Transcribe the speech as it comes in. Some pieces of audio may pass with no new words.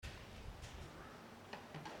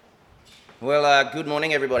Well, good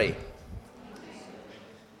morning, everybody.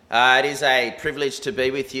 It is a privilege to be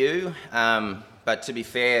with you, but to be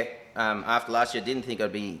fair, after last year, I didn't think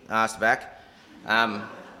I'd be asked back.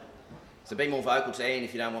 So be more vocal to Ian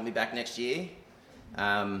if you don't want me back next year.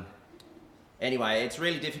 Anyway, it's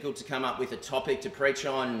really difficult to come up with a topic to preach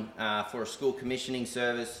on for a school commissioning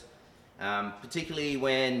service, particularly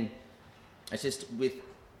when it's just with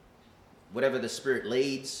whatever the Spirit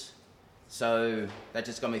leads. So that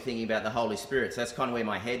just got me thinking about the Holy Spirit. So that's kind of where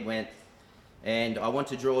my head went. And I want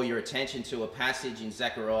to draw your attention to a passage in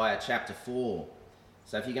Zechariah chapter 4.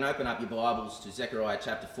 So if you can open up your Bibles to Zechariah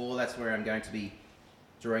chapter 4, that's where I'm going to be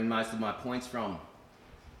drawing most of my points from.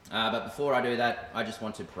 But before I do that, I just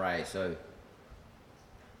want to pray. So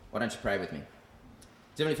why don't you pray with me?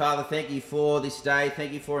 Heavenly Father, thank you for this day.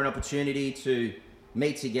 Thank you for an opportunity to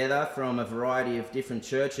meet together from a variety of different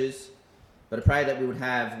churches. But I pray that we would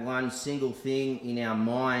have one single thing in our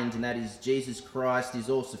mind, and that is Jesus Christ is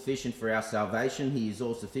all sufficient for our salvation. He is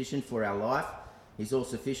all sufficient for our life. He's all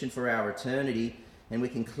sufficient for our eternity, and we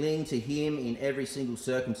can cling to him in every single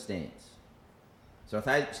circumstance. So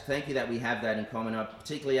I thank you that we have that in common. I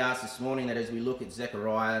particularly ask this morning that as we look at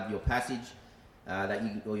Zechariah, your passage,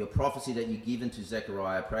 or your prophecy that you've given to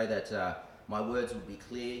Zechariah, I pray that my words would be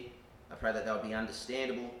clear. I pray that they would be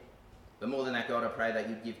understandable. But more than that, God, I pray that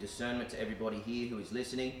you'd give discernment to everybody here who is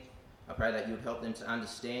listening. I pray that you would help them to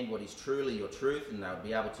understand what is truly your truth, and they would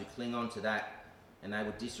be able to cling on to that, and they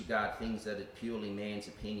would disregard things that are purely man's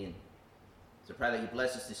opinion. So I pray that you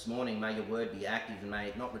bless us this morning. May your word be active and may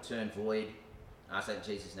it not return void. I ask that in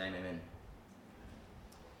Jesus' name, amen.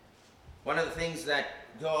 One of the things that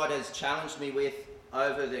God has challenged me with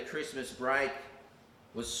over the Christmas break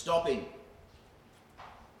was stopping.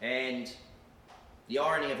 And the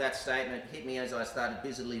irony of that statement hit me as I started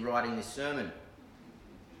busily writing this sermon.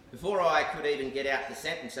 Before I could even get out the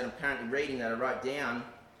sentence that I'm currently reading that I wrote down,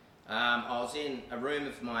 I was in a room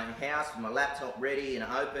of my house with my laptop ready and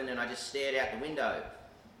open, and I just stared out the window.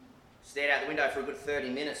 Stared out the window for a good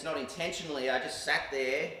 30 minutes, not intentionally. I just sat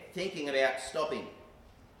there thinking about stopping.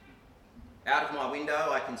 Out of my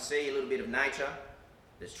window I can see a little bit of nature.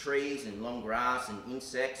 There's trees and long grass and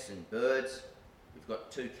insects and birds. We've got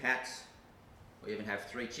 2 cats. We even have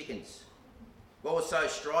 3 chickens. What was so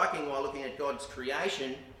striking while looking at God's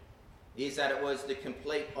creation is that it was the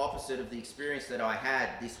complete opposite of the experience that I had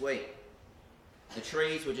this week. The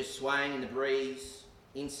trees were just swaying in the breeze,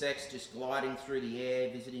 insects just gliding through the air,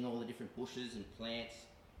 visiting all the different bushes and plants.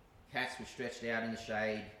 Cats were stretched out in the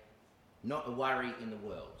shade. Not a worry in the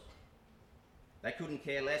world. They couldn't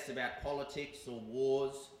care less about politics or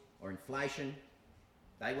wars or inflation.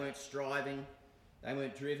 They weren't striving. They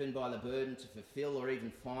weren't driven by the burden to fulfill or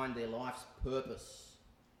even find their life's purpose.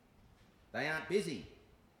 They aren't busy,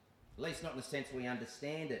 at least not in the sense we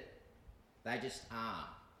understand it. They just are.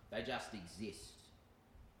 They just exist.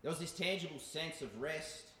 There was this tangible sense of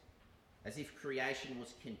rest, as if creation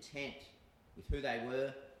was content with who they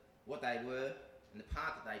were, what they were, and the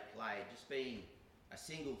part that they played, just being a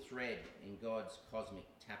single thread in God's cosmic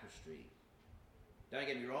tapestry. Don't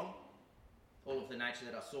get me wrong. All of the nature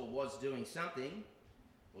that I saw was doing something.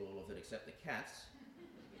 Well, all of it except the cats.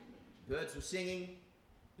 Birds were singing,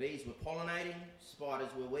 bees were pollinating, spiders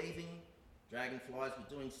were weaving, dragonflies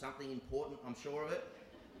were doing something important, I'm sure of it.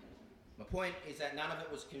 My point is that none of it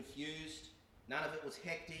was confused, none of it was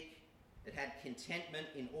hectic. It had contentment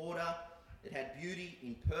in order, it had beauty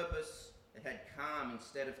in purpose, it had calm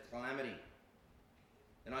instead of calamity.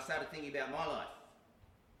 And I started thinking about my life.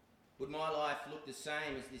 Would my life look the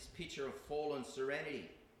same as this picture of fallen serenity?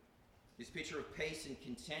 This picture of peace and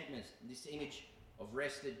contentment, this image of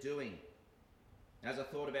rested doing? As I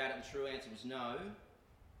thought about it, the true answer was no.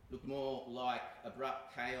 It looked more like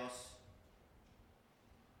abrupt chaos,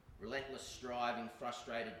 relentless striving,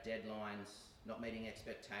 frustrated deadlines, not meeting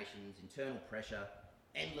expectations, internal pressure,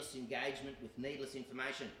 endless engagement with needless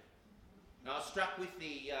information. And I was struck with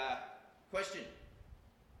the question,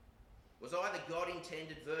 was I the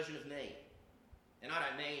God-intended version of me? And I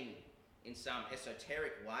don't mean in some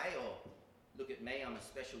esoteric way, or look at me, I'm a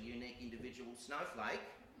special, unique individual snowflake.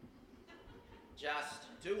 Just,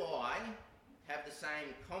 do I have the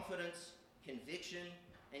same confidence, conviction,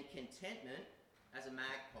 and contentment as a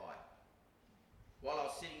magpie? While I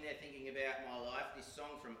was sitting there thinking about my life, this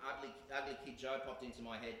song from Ugly Kid Joe popped into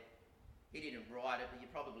my head. He didn't write it, but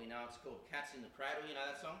you probably know it's called Cats in the Cradle. You know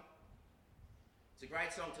that song? It's a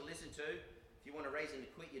great song to listen to if you want a reason to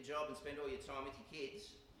quit your job and spend all your time with your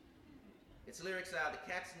kids. Its lyrics are the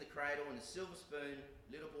cats in the cradle and the silver spoon,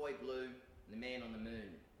 little boy blue and the man on the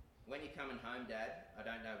moon. When you're coming home, Dad, I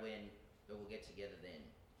don't know when, but we'll get together then.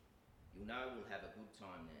 You'll know we'll have a good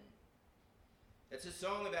time then. It's a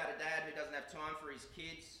song about a dad who doesn't have time for his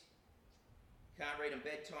kids, can't read them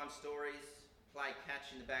bedtime stories, play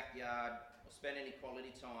catch in the backyard, or spend any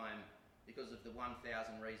quality time because of the 1,000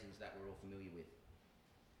 reasons that we're all familiar with.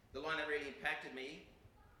 The line that really impacted me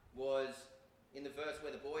was in the verse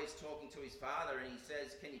where the boy is talking to his father and he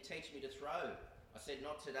says, "Can you teach me to throw?" I said,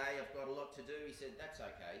 "Not today, I've got a lot to do." He said, "That's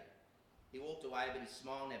okay." He walked away, but his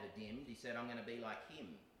smile never dimmed. He said, "I'm going to be like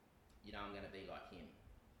him. You know, I'm going to be like him."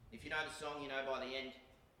 If you know the song, you know by the end,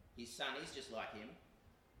 his son is just like him.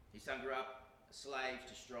 His son grew up a slave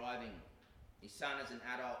to striving. His son as an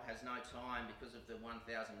adult has no time because of the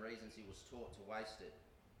 1,000 reasons he was taught to waste it.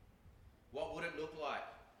 What would it look like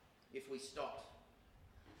if we stopped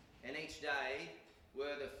and each day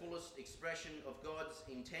were the fullest expression of God's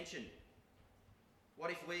intention?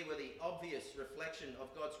 What if we were the obvious reflection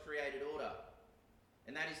of God's created order?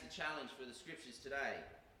 And that is the challenge for the scriptures today.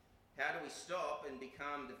 How do we stop and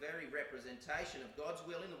become the very representation of God's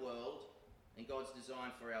will in the world and God's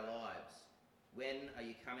design for our lives? When are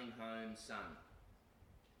you coming home, son?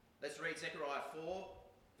 Let's read Zechariah 4,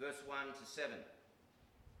 verse 1 to 7.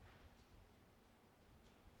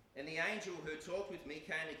 "And the angel who talked with me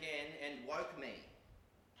came again and woke me,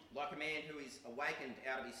 like a man who is awakened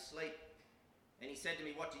out of his sleep. And he said to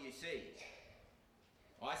me, 'What do you see?'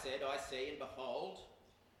 I said, 'I see, and behold,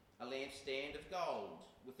 a lampstand of gold,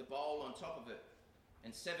 with the bowl on top of it,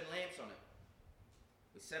 and 7 lamps on it,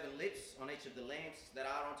 with 7 lips on each of the lamps that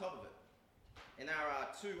are on top of it. And there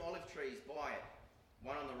are 2 olive trees by it,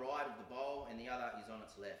 one on the right of the bowl, and the other is on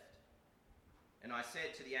its left.' And I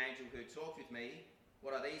said to the angel who talked with me,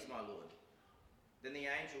 'What are these, my Lord?' Then the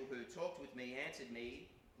angel who talked with me answered me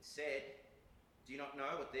and said, 'Do you not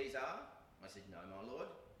know what these are?' I said, 'No, my Lord.'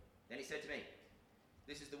 Then he said to me,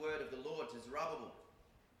 'This is the word of the Lord to Zerubbabel.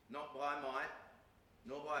 Not by might,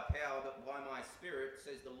 nor by power, but by my spirit,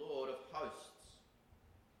 says the Lord of hosts.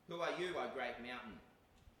 Who are you, O great mountain?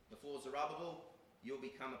 Before Zerubbabel, you'll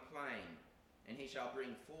become a plain, and he shall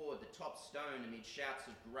bring forward the top stone amid shouts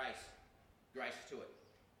of grace to it.'"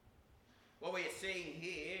 What we are seeing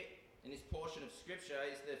here in this portion of scripture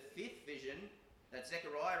is the 5th vision that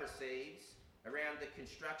Zechariah receives around the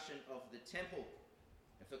construction of the temple.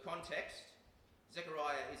 And for context,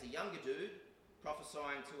 Zechariah is a younger dude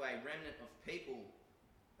prophesying to a remnant of people,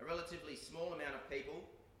 a relatively small amount of people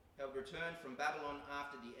who had returned from Babylon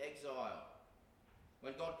after the exile,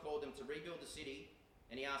 when God called them to rebuild the city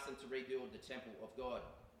and he asked them to rebuild the temple of God.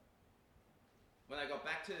 When they got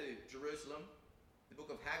back to Jerusalem, the book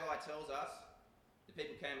of Haggai tells us the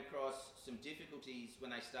people came across some difficulties when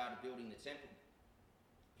they started building the temple.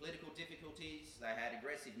 Political difficulties, they had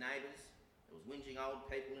aggressive neighbours, there was whinging old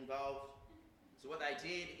people involved. So what they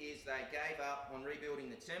did is they gave up on rebuilding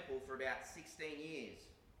the temple for about 16 years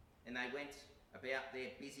and they went about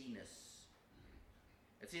their busyness.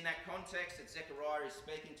 It's in that context that Zechariah is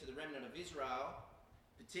speaking to the remnant of Israel,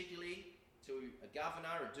 particularly to a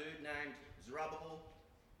governor, a dude named Zerubbabel,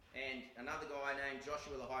 and another guy named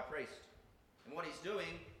Joshua the high priest. And what he's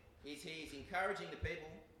doing is he's encouraging the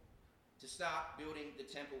people to start building the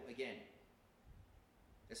temple again.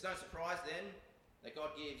 It's no surprise then that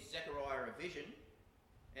God gives Zechariah a vision,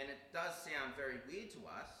 and it does sound very weird to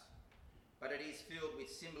us, but it is filled with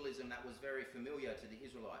symbolism that was very familiar to the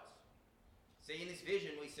Israelites. See, in this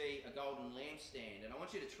vision we see a golden lampstand, and I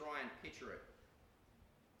want you to try and picture it.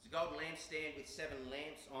 It's a golden lampstand with 7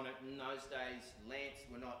 lamps on it. In those days, lamps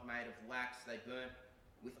were not made of wax, they burnt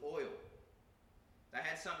with oil. They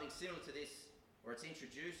had something similar to this, or it's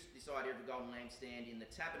introduced this idea of a golden lampstand in the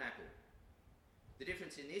tabernacle. The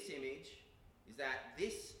difference in this image is that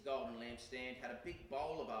this golden lampstand had a big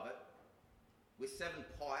bowl above it with 7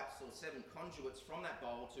 pipes or 7 conduits from that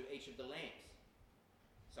bowl to each of the lamps.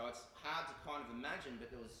 So it's hard to kind of imagine, but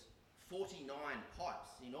there was 49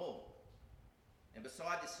 pipes in all. And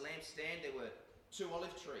beside this lampstand there were 2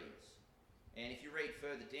 olive trees. And if you read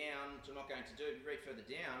further down, which I'm not going to do, if you read further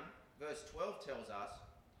down, verse 12 tells us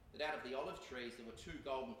that out of the olive trees there were 2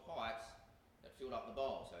 golden pipes that filled up the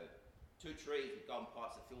bowl. So 2 trees with golden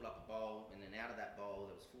pipes that filled up a bowl, and then out of that bowl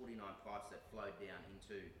there was 49 pipes that flowed down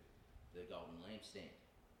into the golden lampstand.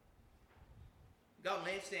 The golden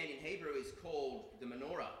lampstand in Hebrew is called the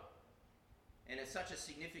menorah, and it's such a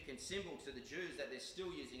significant symbol to the Jews that they're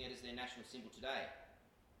still using it as their national symbol today.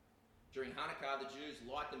 During Hanukkah, the Jews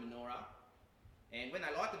light the menorah, and when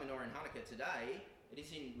they light the menorah in Hanukkah today, it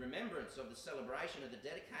is in remembrance of the celebration of the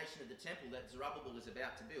dedication of the temple that Zerubbabel is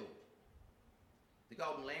about to build. The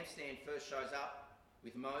golden lampstand first shows up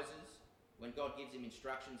with Moses when God gives him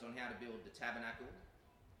instructions on how to build the tabernacle.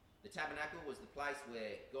 The tabernacle was the place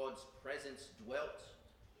where God's presence dwelt,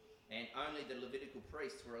 and only the Levitical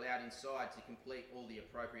priests were allowed inside to complete all the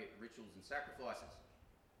appropriate rituals and sacrifices.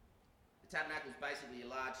 The tabernacle was basically a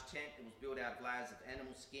large tent that was built out of layers of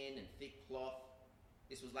animal skin and thick cloth.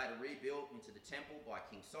 This was later rebuilt into the temple by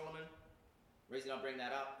King Solomon. The reason I bring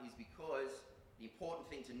that up is because the important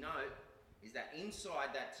thing to note is that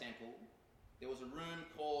inside that temple there was a room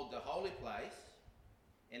called the Holy Place,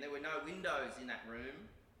 and there were no windows in that room,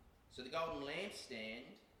 so the golden lampstand,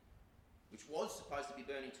 which was supposed to be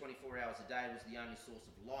burning 24 hours a day, was the only source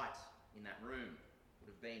of light in that room. Would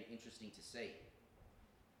have been interesting to see.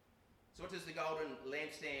 So what does the golden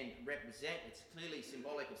lampstand represent? It's clearly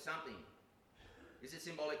symbolic of something. Is it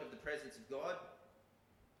symbolic of the presence of God?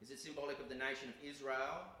 Is it symbolic of the nation of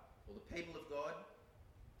Israel or the people of God?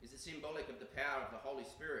 Is it symbolic of the power of the Holy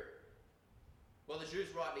Spirit? Well, the Jews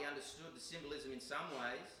rightly understood the symbolism in some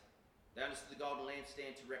ways. They understood the golden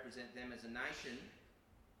lampstand to represent them as a nation,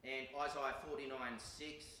 and Isaiah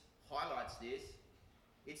 49:6 highlights this.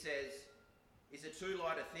 It says, "Is it too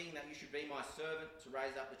light a thing that you should be my servant to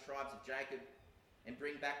raise up the tribes of Jacob and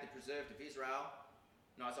bring back the preserved of Israel?"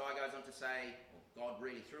 And Isaiah goes on to say, or God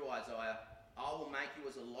really through Isaiah, "I will make you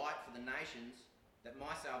as a light for the nations, that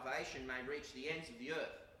my salvation may reach the ends of the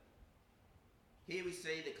earth." Here we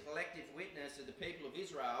see the collective witness of the people of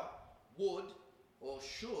Israel would or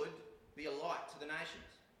should be a light to the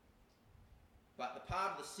nations. But the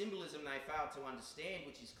part of the symbolism they failed to understand,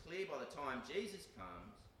 which is clear by the time Jesus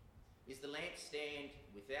comes, is the lampstand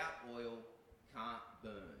without oil can't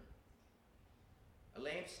burn. A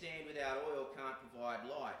lampstand without oil can't provide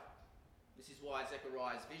light. This is why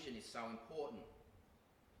Zechariah's vision is so important.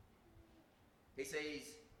 He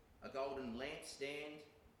sees a golden lampstand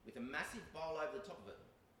with a massive bowl over the top of it,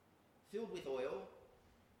 filled with oil,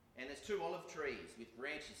 and there's 2 olive trees with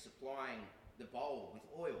branches supplying the bowl with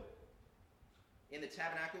oil. In the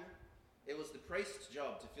tabernacle, it was the priest's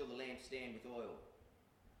job to fill the lampstand with oil,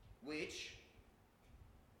 which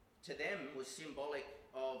to them was symbolic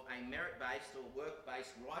of a merit-based or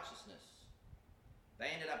work-based righteousness. They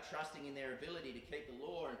ended up trusting in their ability to keep the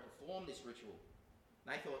law and perform this ritual.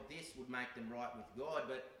 They thought this would make them right with God,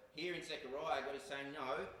 but here in Zechariah, God is saying,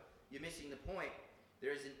 no, you're missing the point.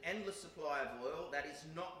 There is an endless supply of oil that is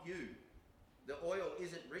not you. The oil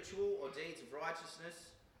isn't ritual or deeds of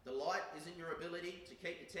righteousness. The light isn't your ability to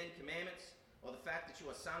keep the 10 Commandments or the fact that you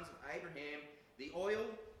are sons of Abraham. The oil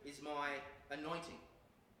is my anointing.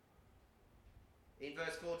 In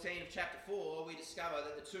verse 14 of chapter 4, we discover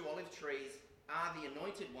that the 2 olive trees are the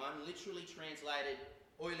anointed one, literally translated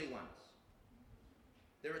oily ones.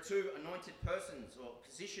 There are 2 anointed persons or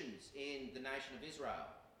positions in the nation of Israel.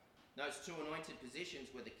 Those 2 anointed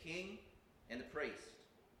positions were the king and the priest.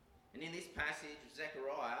 And in this passage of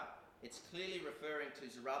Zechariah, it's clearly referring to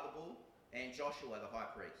Zerubbabel and Joshua, the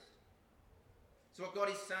high priest. So what God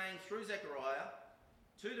is saying through Zechariah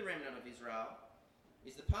to the remnant of Israel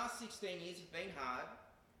is the past 16 years have been hard.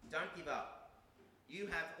 Don't give up. You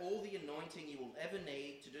have all the anointing you will ever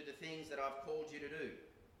need to do the things that I've called you to do.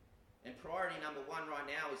 And priority number 1 right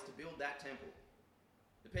now is to build that temple.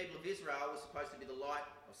 The people of Israel were supposed to be the light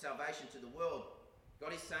of salvation to the world.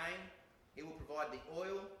 God is saying he will provide the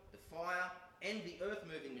oil, the fire, and the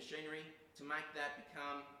earth-moving machinery to make that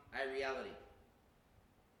become a reality.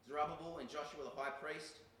 Zerubbabel and Joshua the high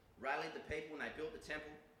priest rallied the people when they built the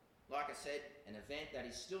temple. Like I said, an event that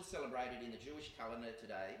is still celebrated in the Jewish calendar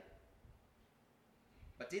today.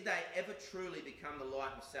 But did they ever truly become the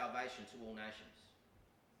light of salvation to all nations?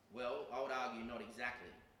 Well, I would argue not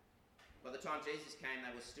exactly. By the time Jesus came,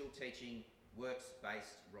 they were still teaching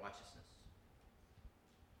works-based righteousness.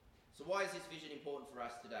 So why is this vision important for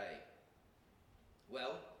us today?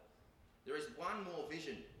 Well, there is one more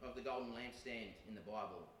vision of the golden lampstand in the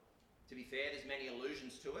Bible. To be fair, there's many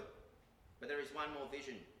allusions to it, but there is one more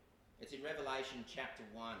vision. It's in Revelation chapter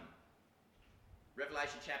 1.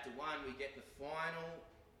 Revelation chapter 1, we get the final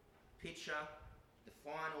picture, the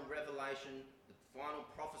final revelation, the final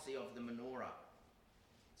prophecy of the menorah.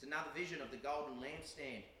 It's another vision of the golden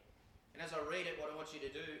lampstand. And as I read it, what I want you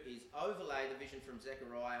to do is overlay the vision from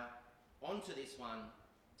Zechariah onto this one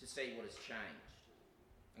to see what has changed.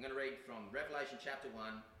 I'm going to read from Revelation chapter 1.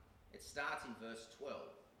 It starts in verse 12.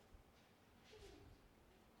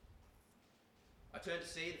 I turned to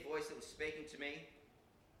see the voice that was speaking to me,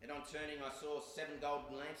 and on turning I saw 7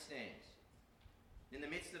 golden lampstands. In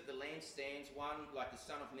the midst of the lampstands, one like the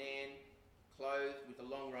Son of Man, clothed with a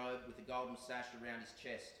long robe with a golden sash around his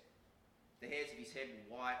chest. The hairs of his head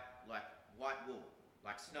were white, like white wool,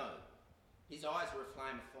 like snow. His eyes were a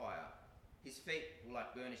flame of fire. His feet were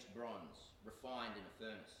like burnished bronze, refined in a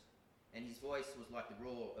furnace. And his voice was like the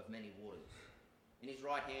roar of many waters. In his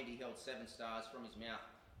right hand he held 7 stars. From his mouth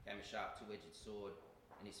came a sharp two-edged sword,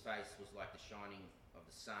 and his face was like the shining of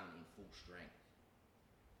the sun in full strength.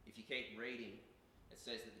 If you keep reading, it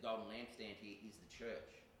says that the golden lampstand here is the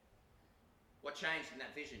church. What changed in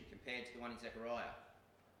that vision compared to the one in Zechariah?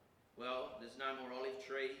 Well, there's no more olive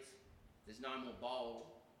trees, there's no more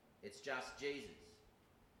bowl, it's just Jesus.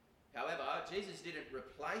 However, Jesus didn't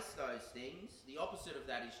replace those things. The opposite of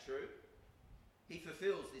that is true. He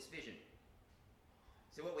fulfills this vision.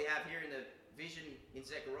 So what we have here in the vision in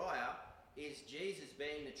Zechariah is Jesus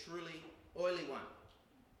being the truly oily one,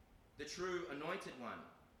 the true anointed one,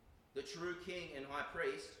 the true king and high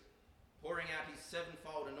priest, pouring out his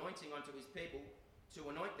sevenfold anointing onto his people to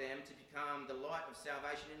anoint them to become the light of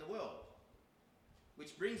salvation in the world.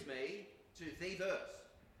 Which brings me to the verse.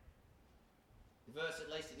 The verse,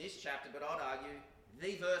 at least in this chapter, but I'd argue,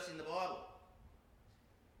 the verse in the Bible.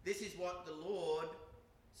 This is what the Lord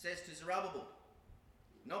says to Zerubbabel.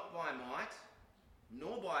 Not by might,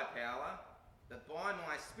 nor by power, but by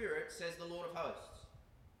my Spirit, says the Lord of hosts.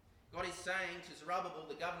 God is saying to Zerubbabel,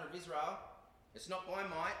 the governor of Israel, it's not by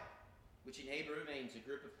might, which in Hebrew means a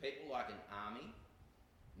group of people like an army,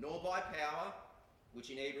 nor by power, which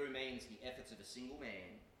in Hebrew means the efforts of a single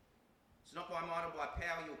man. It's not by might or by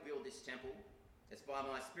power you'll build this temple, it's by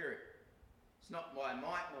my Spirit. It's not by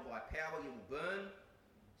might nor by power you will burn.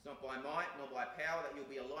 It's not by might nor by power that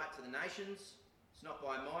you'll be a light to the nations. It's not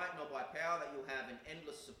by might nor by power that you'll have an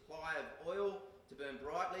endless supply of oil to burn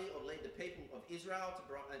brightly or lead the people of Israel to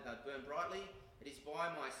burn brightly. It is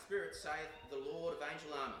by my Spirit, saith the Lord of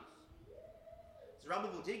angel armies.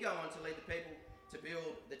 Zerubbabel did go on to lead the people to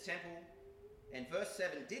build the temple, and verse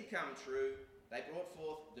 7 did come true. They brought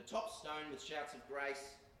forth the top stone with shouts of grace,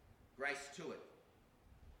 grace to it.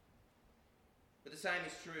 But the same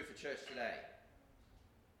is true for church today.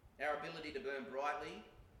 Our ability to burn brightly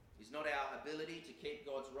is not our ability to keep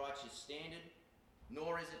God's righteous standard,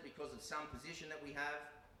 nor is it because of some position that we have,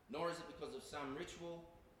 nor is it because of some ritual.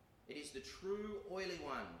 It is the true oily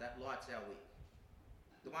one that lights our wick.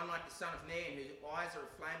 The one like the Son of Man, whose eyes are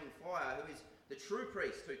a flaming fire, who is the true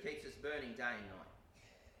priest who keeps us burning day and night.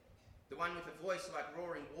 The one with a voice like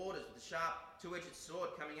roaring waters, with a sharp two-edged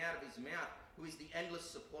sword coming out of his mouth, who is the endless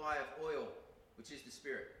supply of oil, which is the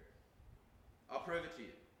Spirit. I'll prove it to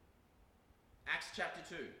you. Acts chapter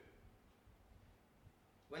 2.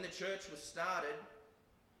 When the church was started,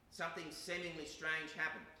 something seemingly strange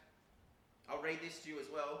happened. I'll read this to you as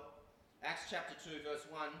well. Acts chapter 2, verse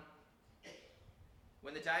 1.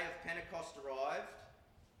 When the day of Pentecost arrived,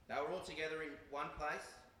 they were all together in one place,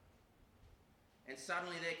 and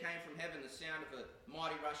suddenly there came from heaven the sound of a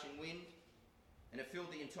mighty rushing wind, and it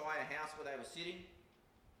filled the entire house where they were sitting,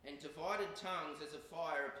 and divided tongues as of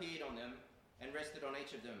fire appeared on them and rested on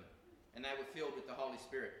each of them, and they were filled with the Holy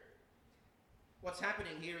Spirit. What's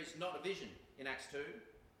happening here is not a vision in Acts 2.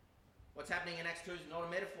 What's happening in Acts 2 is not a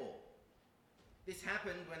metaphor. This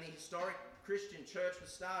happened when the historic Christian church was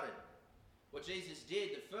started. What Jesus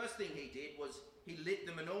did, the first thing he did was he lit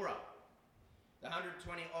the menorah. The 120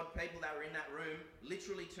 odd people that were in that room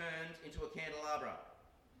literally turned into a candelabra.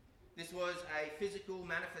 This was a physical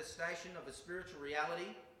manifestation of a spiritual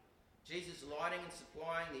reality. Jesus lighting and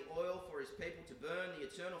supplying the oil for his people to burn the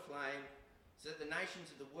eternal flame so that the nations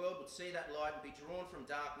of the world would see that light and be drawn from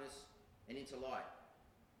darkness and into light.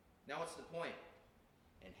 Now what's the point?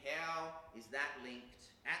 And how is that linked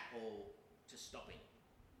at all to stopping?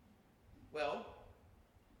 Well,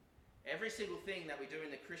 every single thing that we do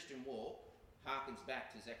in the Christian walk harkens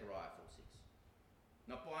back to Zechariah 4:6.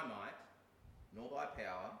 Not by might, nor by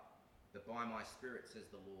power, but by my Spirit, says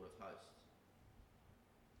the Lord of hosts.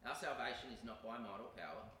 Our salvation is not by might or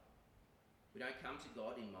power. We don't come to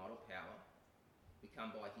God in might or power. We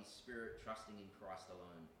come by his Spirit, trusting in Christ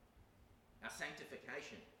alone. Our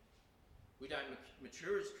sanctification, we don't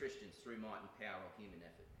mature as Christians through might and power or human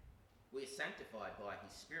effort. We are sanctified by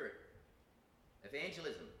his Spirit.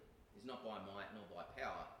 Evangelism is not by might nor by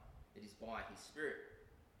power. It is by his Spirit.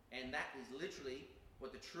 And that is literally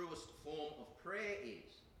what the truest form of prayer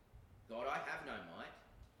is. God, I have no might.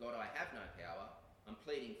 God, I have no power. I'm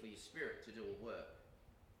pleading for your Spirit to do a work.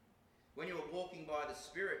 When you are walking by the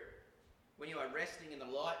Spirit, when you are resting in the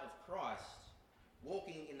light of Christ,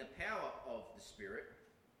 walking in the power of the Spirit,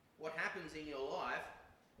 what happens in your life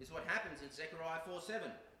is what happens in Zechariah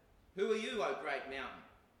 4:7. Who are you, O great mountain?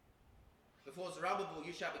 Before Zerubbabel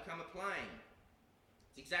you shall become a plain.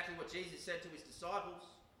 It's exactly what Jesus said to his disciples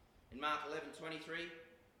in Mark 11:23.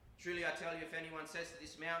 Truly I tell you, if anyone says to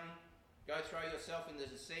this mountain, go throw yourself into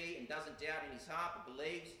the sea, and doesn't doubt in his heart but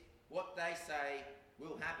believes, what they say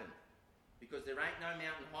will happen. Because there ain't no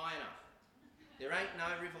mountain high enough. There ain't no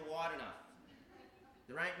river wide enough.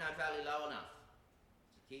 There ain't no valley low enough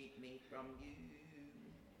to keep me from you.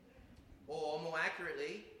 Or, more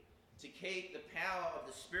accurately, to keep the power of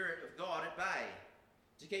the Spirit of God at bay.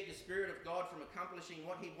 To keep the Spirit of God from accomplishing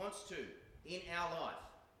what he wants to in our life,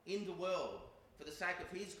 in the world, for the sake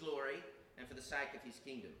of his glory and for the sake of his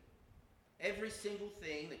kingdom. Every single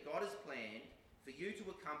thing that God has planned for you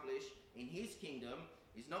to accomplish in his kingdom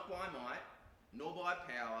is not by might, nor by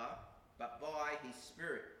power, but by his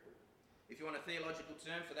Spirit. If you want a theological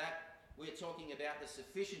term for that, we're talking about the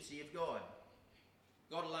sufficiency of God.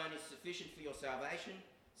 God alone is sufficient for your salvation,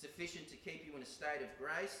 sufficient to keep you in a state of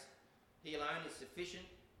grace. He alone is sufficient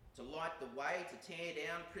to light the way, to tear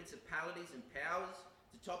down principalities and powers,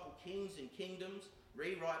 to topple kings and kingdoms,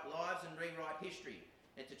 rewrite lives and rewrite history,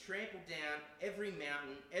 and to trample down every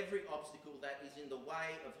mountain, every obstacle that is in the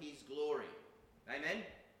way of his glory. Amen?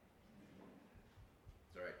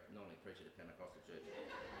 Sorry, I normally preach at a Pentecostal church.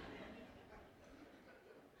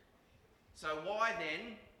 So why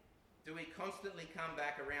then do we constantly come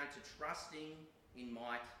back around to trusting in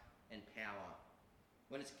might and power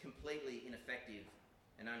when it's completely ineffective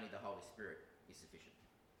and only the Holy Spirit is sufficient?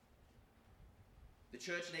 The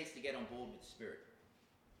church needs to get on board with the Spirit.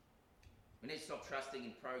 We need to stop trusting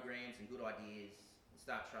in programs and good ideas and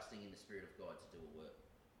start trusting in the Spirit of God to do a work.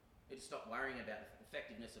 We need to stop worrying about the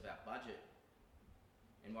effectiveness of our budget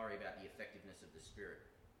and worry about the effectiveness of the Spirit.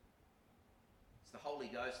 It's the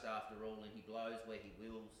Holy Ghost after all, and he blows where he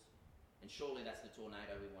wills, and surely that's the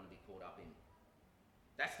tornado we want to be caught up in.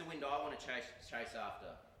 That's the wind I want to chase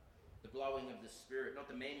after. The blowing of the Spirit,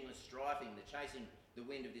 not the meaningless striving, the chasing the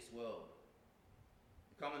wind of this world.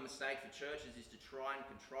 The common mistake for churches is to try and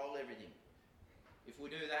control everything. If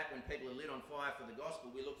we do that when people are lit on fire for the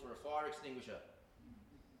gospel, we look for a fire extinguisher.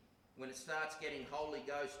 When it starts getting Holy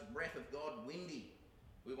Ghost, breath of God, windy,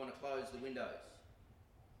 we want to close the windows.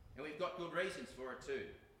 And we've got good reasons for it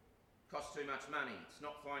too. It costs too much money, it's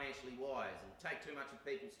not financially wise, it'll take too much of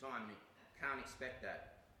people's time, and you can't expect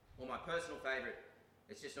that. Or my personal favourite,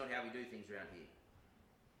 it's just not how we do things around here.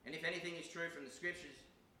 And if anything is true from the scriptures,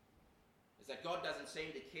 is that God doesn't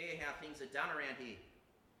seem to care how things are done around here.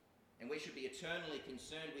 And we should be eternally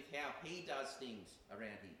concerned with how he does things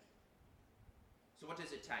around here. So what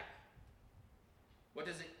does it take? What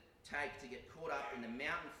does it take to get caught up in the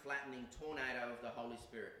mountain-flattening tornado of the Holy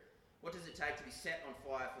Spirit? What does it take to be set on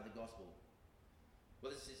fire for the gospel? Well,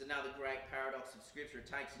 this is another great paradox of Scripture. It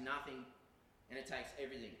takes nothing and it takes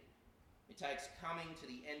everything. It takes coming to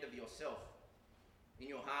the end of yourself. In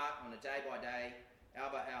your heart, on a day-by-day,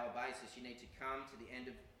 hour-by-hour basis, you need to come to the end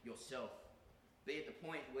of yourself. Be at the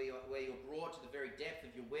point where you're brought to the very depth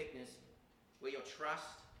of your weakness, where your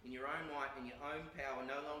trust in your own might and your own power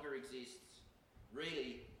no longer exists.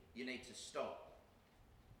 Really, you need to stop.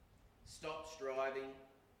 Stop striving.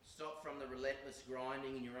 Stop from the relentless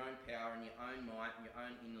grinding in your own power and your own might and your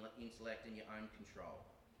own intellect and your own control.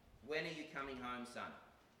 When are you coming home, son?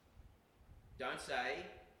 Don't say,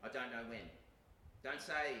 I don't know when. Don't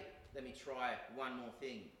say, let me try one more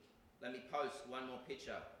thing. Let me post one more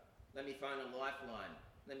picture. Let me phone a lifeline.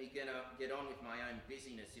 Let me get on with my own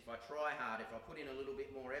busyness. If I try hard, if I put in a little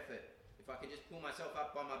bit more effort, if I can just pull myself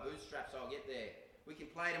up by my bootstraps, I'll get there. We can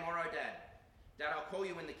play tomorrow, Dad. Dad, I'll call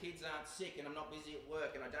you when the kids aren't sick and I'm not busy at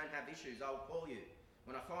work and I don't have issues. I'll call you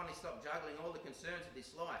when I finally stop juggling all the concerns of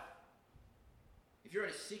this life. If you're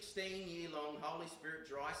at a 16-year-long Holy Spirit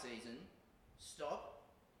dry season, stop,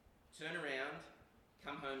 turn around,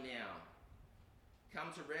 come home now.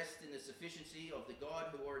 Come to rest in the sufficiency of the God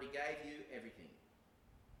who already gave you everything.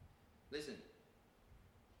 Listen,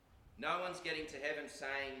 no one's getting to heaven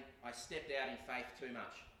saying, I stepped out in faith too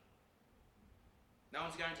much. No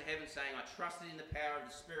one's going to heaven saying, I trusted in the power of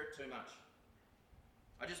the Spirit too much.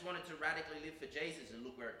 I just wanted to radically live for Jesus and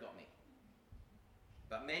look where it got me.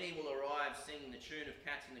 But many will arrive singing the tune of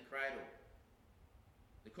Cats in the Cradle.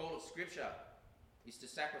 The call of Scripture is to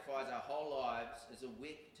sacrifice our whole lives as a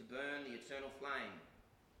wick to burn the eternal flame.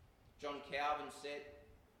 John Calvin said,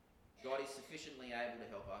 God is sufficiently able to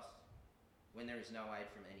help us when there is no aid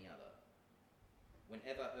from any other.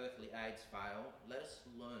 Whenever earthly aids fail, let us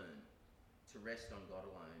learn to rest on God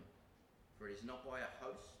alone, for it is not by a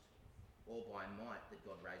host or by might that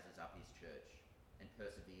God raises up his church and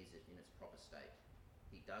perseveres it in its proper state.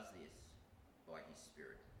 He does this by his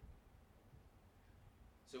Spirit.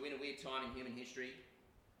 So in a weird time in human history,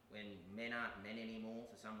 when men aren't men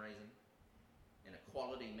anymore for some reason, and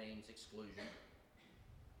equality means exclusion,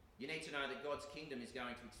 you need to know that God's kingdom is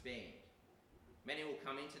going to expand. Many will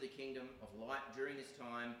come into the kingdom of light during this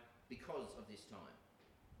time because of this time.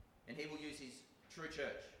 And he will use his true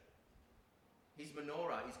church. His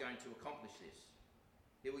menorah is going to accomplish this.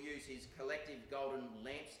 He will use his collective golden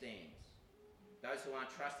lampstands those who aren't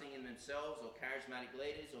trusting in themselves or charismatic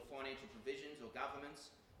leaders or financial provisions or governments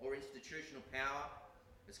or institutional power.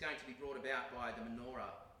 It's going to be brought about by the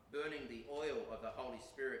menorah, burning the oil of the Holy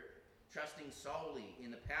Spirit, trusting solely in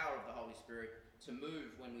the power of the Holy Spirit to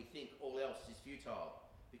move when we think all else is futile,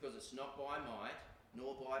 because it's not by might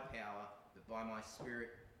nor by power, but by my Spirit,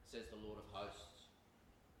 says the Lord of hosts.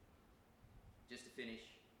 Just to finish,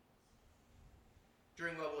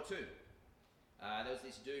 during World War II, there was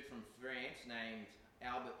this dude from France named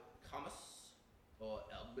Albert Camus, or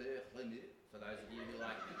Albert Camus, for those of you who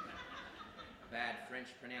like bad French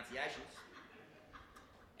pronunciations.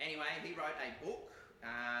 Anyway, he wrote a book.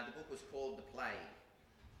 The book was called The Plague.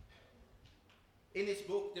 In this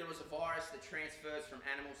book, there was a virus that transfers from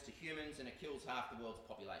animals to humans and it kills half the world's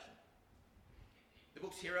population. The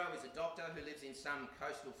book's hero is a doctor who lives in some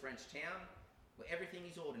coastal French town where everything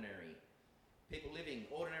is ordinary. People living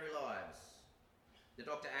ordinary lives. The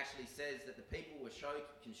doctor actually says that the people were so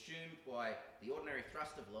consumed by the ordinary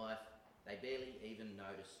thrust of life, they barely even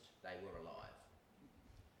noticed they were alive.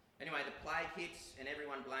 Anyway, the plague hits and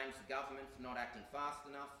everyone blames the government for not acting fast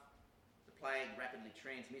enough. The plague rapidly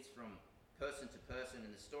transmits from person to person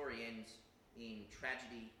and the story ends in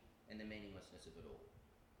tragedy and the meaninglessness of it all.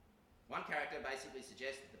 One character basically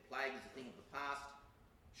suggests that the plague is a thing of the past.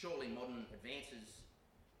 Surely modern advances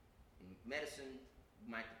in medicine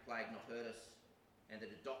will make the plague not hurt us, and that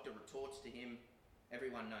a doctor retorts to him,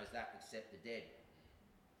 everyone knows that except the dead.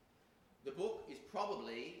 The book is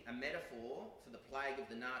probably a metaphor for the plague of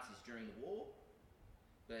the Nazis during the war,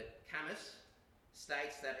 but Camus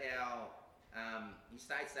states that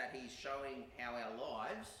he's showing how our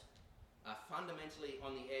lives are fundamentally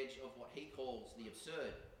on the edge of what he calls the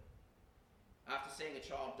absurd. After seeing a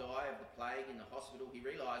child die of the plague in the hospital, he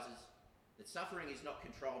realises that suffering is not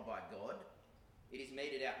controlled by God. It is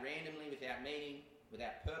meted out randomly, without meaning,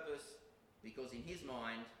 without purpose, because in his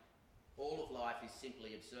mind, all of life is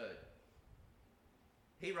simply absurd.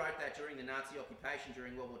 He wrote that during the Nazi occupation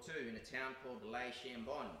during World War II in a town called Les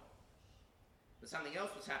Chambon. But something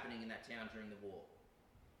else was happening in that town during the war.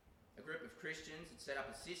 A group of Christians had set up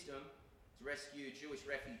a system to rescue Jewish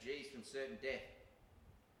refugees from certain death.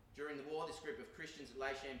 During the war, this group of Christians at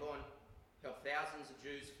Les Chambon helped thousands of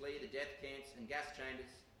Jews flee the death camps and gas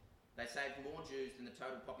chambers. They saved more Jews than the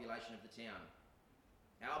total population of the town.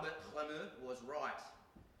 Albert Camus was right.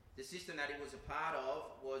 The system that he was a part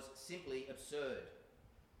of was simply absurd.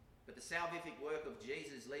 But the salvific work of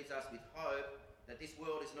Jesus leaves us with hope that this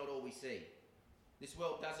world is not all we see. This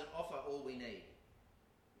world doesn't offer all we need.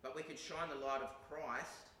 But we can shine the light of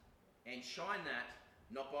Christ, and shine that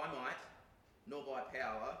not by might, nor by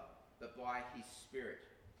power, but by his Spirit.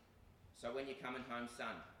 So when you're coming home,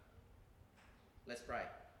 son, let's pray.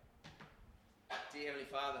 Dear Heavenly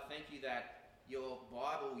Father, thank you that your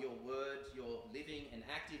Bible, your word, your living and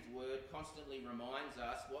active word constantly reminds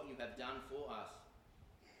us what you have done for us.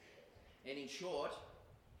 And in short,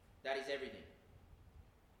 that is everything.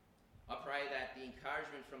 I pray that the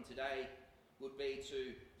encouragement from today would be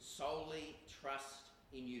to solely trust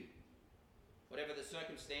in you. Whatever the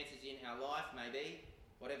circumstances in our life may be,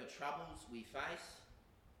 whatever troubles we face,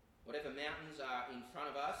 whatever mountains are in front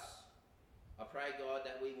of us, I pray, God,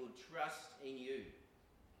 that we would trust in you,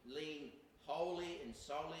 lean wholly and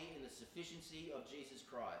solely in the sufficiency of Jesus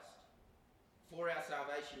Christ, for our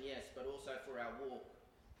salvation, yes, but also for our walk,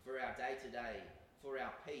 for our day-to-day, for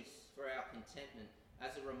our peace, for our contentment,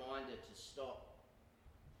 as a reminder to stop.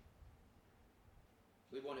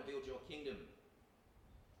 We want to build your kingdom.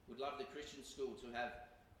 We'd love the Christian school to have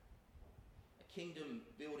a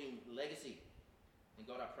kingdom-building legacy. And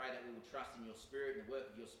God, I pray that we will trust in your Spirit and the work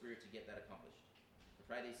of your Spirit to get that accomplished. I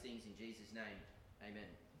pray these things in Jesus' name. Amen.